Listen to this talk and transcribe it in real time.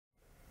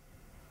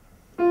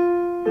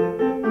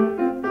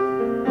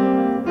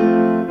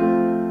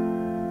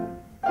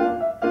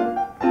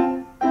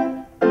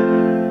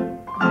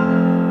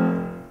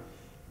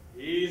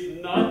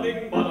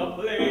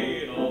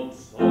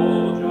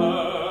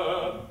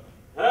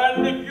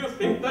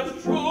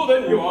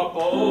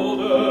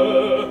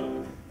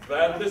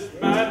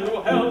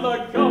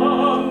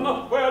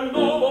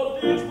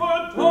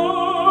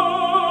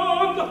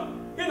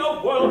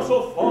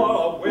So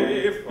far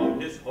away from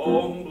his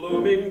home,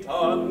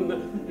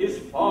 Bloomington, his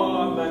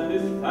farm and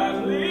his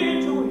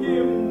family to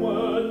him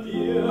were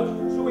dear.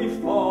 So he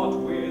fought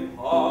with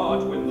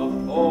heart when the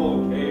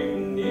foe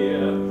came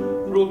near.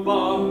 Through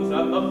bombs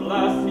and the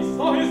blast he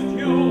saw his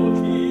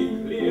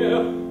duty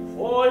clear,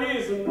 for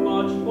he's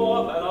much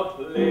more than a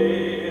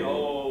plain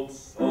old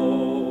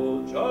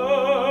soldier,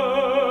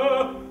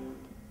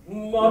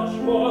 much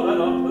more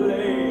than a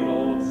plain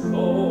old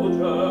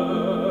soldier.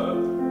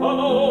 An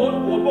old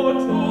World War II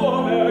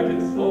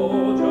American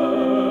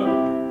soldier,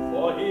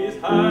 for he's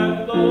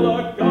handled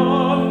a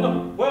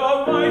gun where a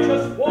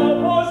righteous war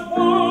was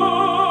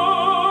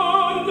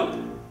won.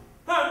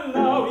 And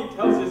now he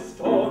tells his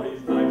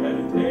stories night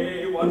and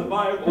day, one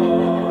by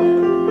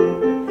one.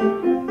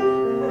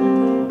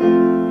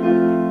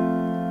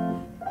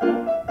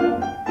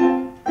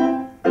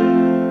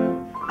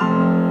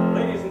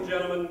 Ladies and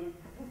gentlemen,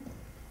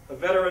 a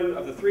veteran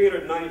of the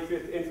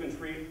 395th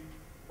Infantry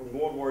from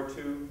World War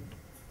II,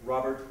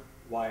 Robert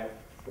Wyatt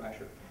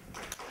Thrasher.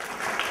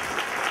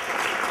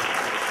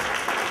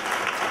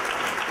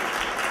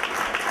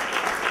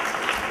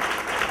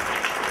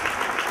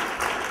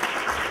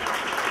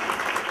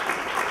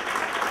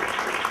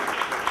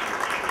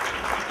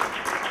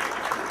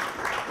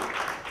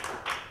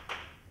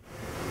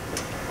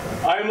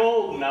 I'm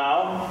old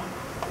now,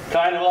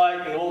 kind of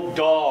like an old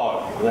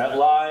dog that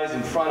lies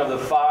in front of the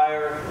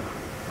fire,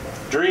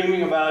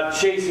 dreaming about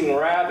chasing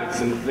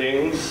rabbits and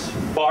things,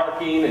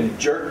 barking and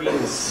jerking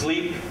in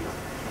sleep.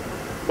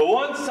 But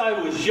once I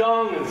was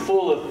young and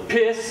full of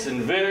piss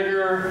and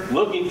vinegar,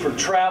 looking for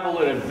travel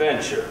and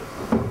adventure.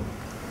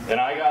 And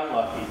I got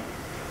lucky.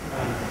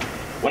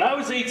 When I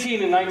was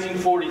 18 in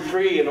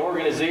 1943, an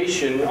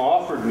organization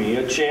offered me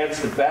a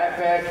chance to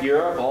backpack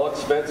Europe, all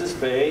expenses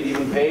paid,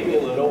 even paid me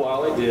a little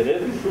while I did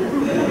it.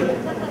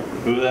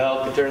 Who the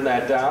hell could turn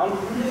that down?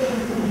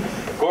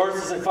 Of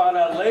course, as I found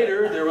out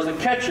later, there was a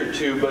catch or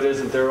two, but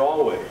isn't there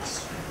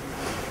always?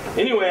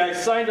 Anyway, I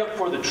signed up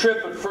for the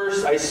trip. At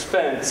first, I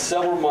spent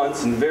several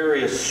months in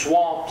various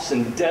swamps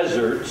and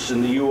deserts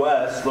in the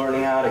U.S.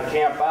 learning how to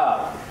camp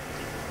out.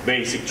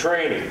 Basic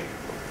training.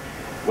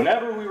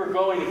 Whenever we were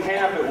going to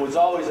camp, it was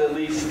always at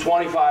least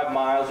 25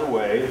 miles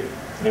away,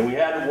 and we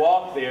had to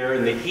walk there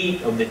in the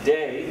heat of the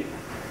day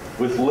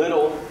with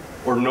little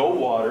or no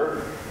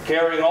water,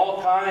 carrying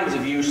all kinds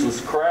of useless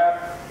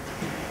crap.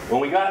 When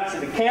we got to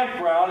the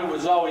campground, it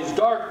was always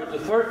dark, but the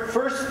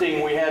first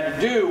thing we had to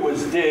do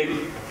was dig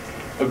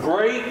a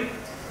great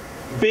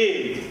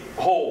big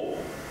hole.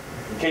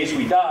 In case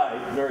we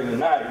died during the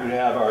night, we'd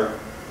have our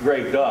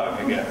great dog,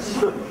 I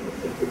guess.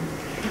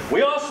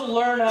 We also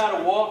learned how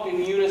to walk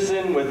in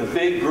unison with a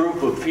big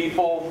group of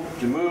people,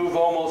 to move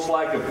almost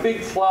like a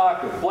big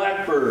flock of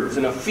blackbirds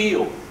in a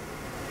field.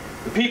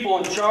 The people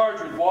in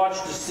charge would watch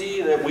to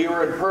see that we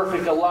were in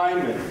perfect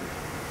alignment.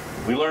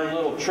 We learned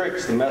little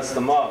tricks to mess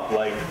them up,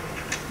 like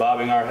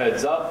bobbing our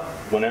heads up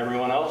when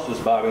everyone else was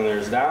bobbing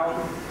theirs down.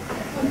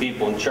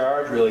 People in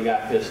charge really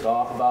got pissed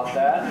off about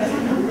that.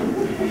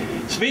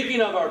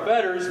 Speaking of our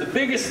betters, the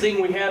biggest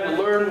thing we had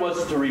to learn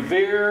was to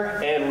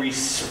revere and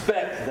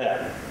respect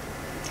them.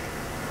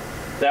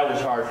 That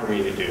was hard for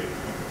me to do.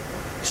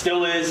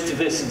 Still is to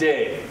this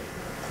day.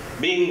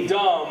 Being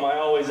dumb, I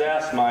always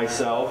ask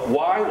myself,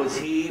 why was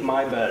he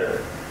my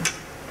better?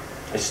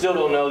 I still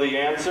don't know the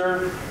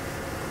answer.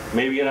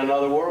 Maybe in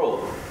another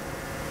world.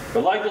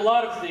 But like a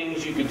lot of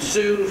things, you could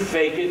soon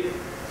fake it.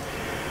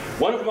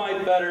 One of my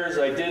betters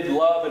I did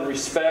love and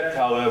respect,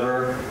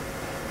 however,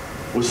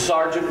 was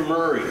Sergeant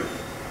Murray,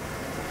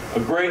 a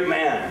great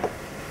man.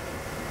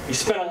 He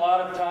spent a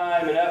lot of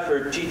time and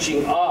effort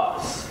teaching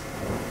us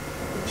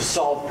to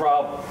solve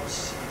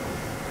problems.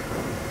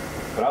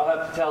 But I'll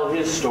have to tell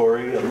his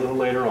story a little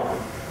later on.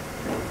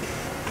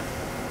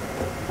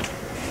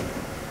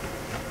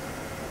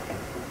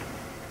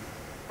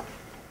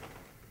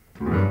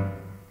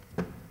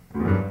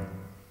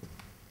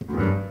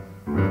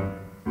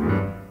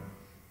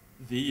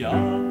 The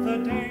other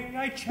day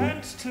I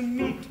chanced to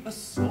meet a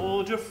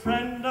soldier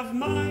friend of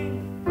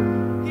mine.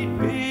 He'd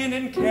been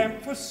in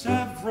camp for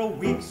several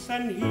weeks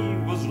and he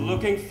was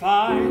looking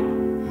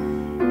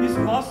fine. His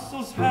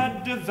muscles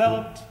had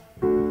developed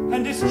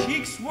and his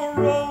cheeks were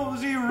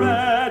rosy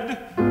red.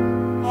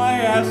 I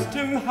asked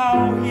him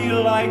how he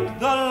liked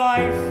the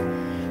life,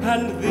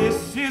 and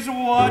this is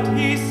what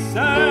he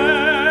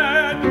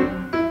said.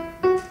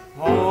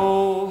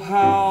 Oh,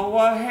 how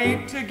I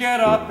hate to get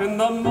up in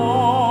the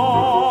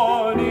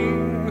morning.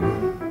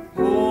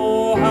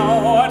 Oh,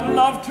 how I'd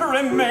love to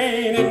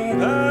remain in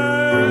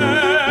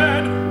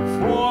bed.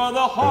 For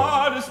the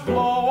hardest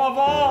blow of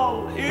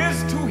all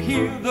is to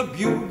hear the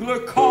bugler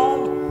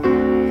call.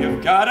 Give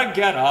You've gotta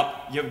get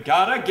up, you've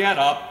gotta get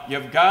up,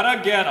 you've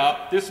gotta get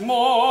up this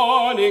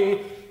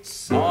morning.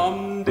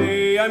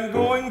 Someday I'm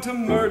going to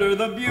murder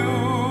the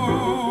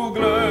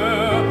bugler.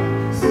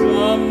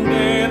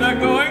 Someday they're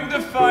going to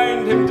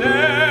find him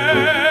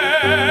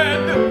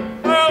dead.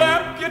 I'll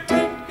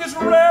amputate his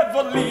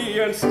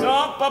reveille and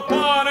stomp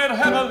upon it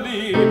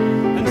heavily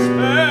and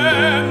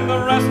spend the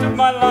rest of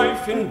my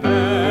life in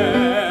bed.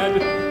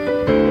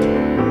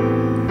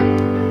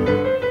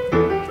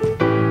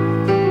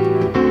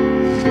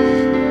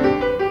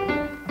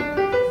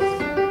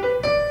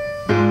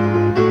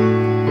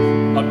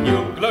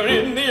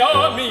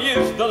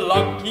 The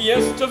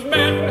luckiest of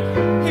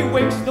men. He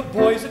wakes the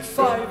boys at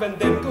 5 and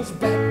then goes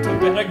back to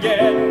bed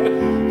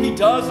again. He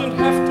doesn't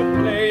have to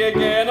play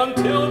again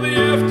until the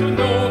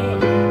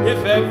afternoon.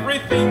 If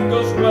everything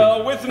goes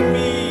well with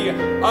me,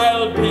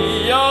 I'll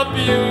be a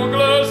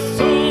bugler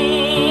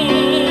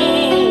soon.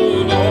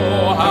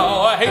 Oh,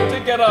 how I hate to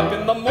get up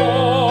in the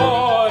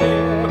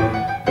morning.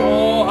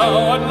 Oh,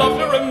 how I'd love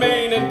to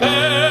remain in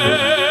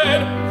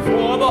bed.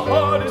 For the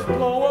hardest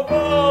blow of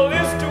all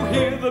is to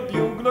hear the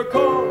bugler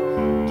call.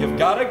 You've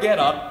gotta get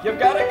up, you've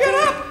gotta get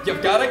up,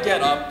 you've gotta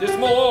get up this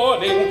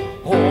morning.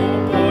 Oh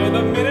boy,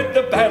 the minute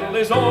the battle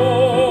is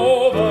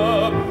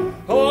over,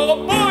 oh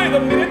boy, the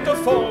minute the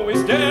foe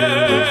is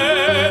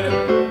dead,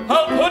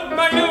 I'll put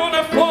my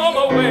uniform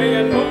away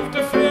and move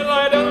to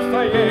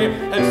Philadelphia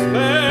and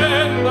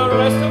spend the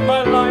rest of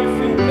my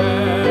life in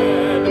bed.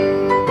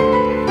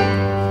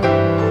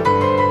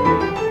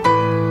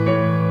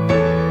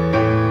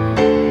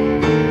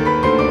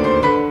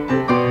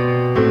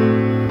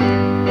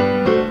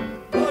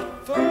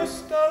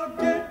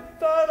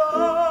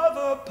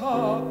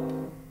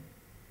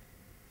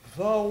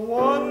 The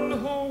one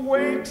who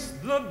wakes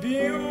the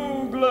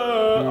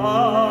bugler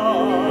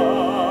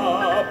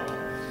up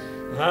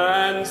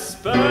and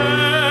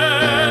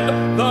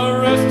spend the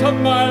rest of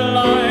my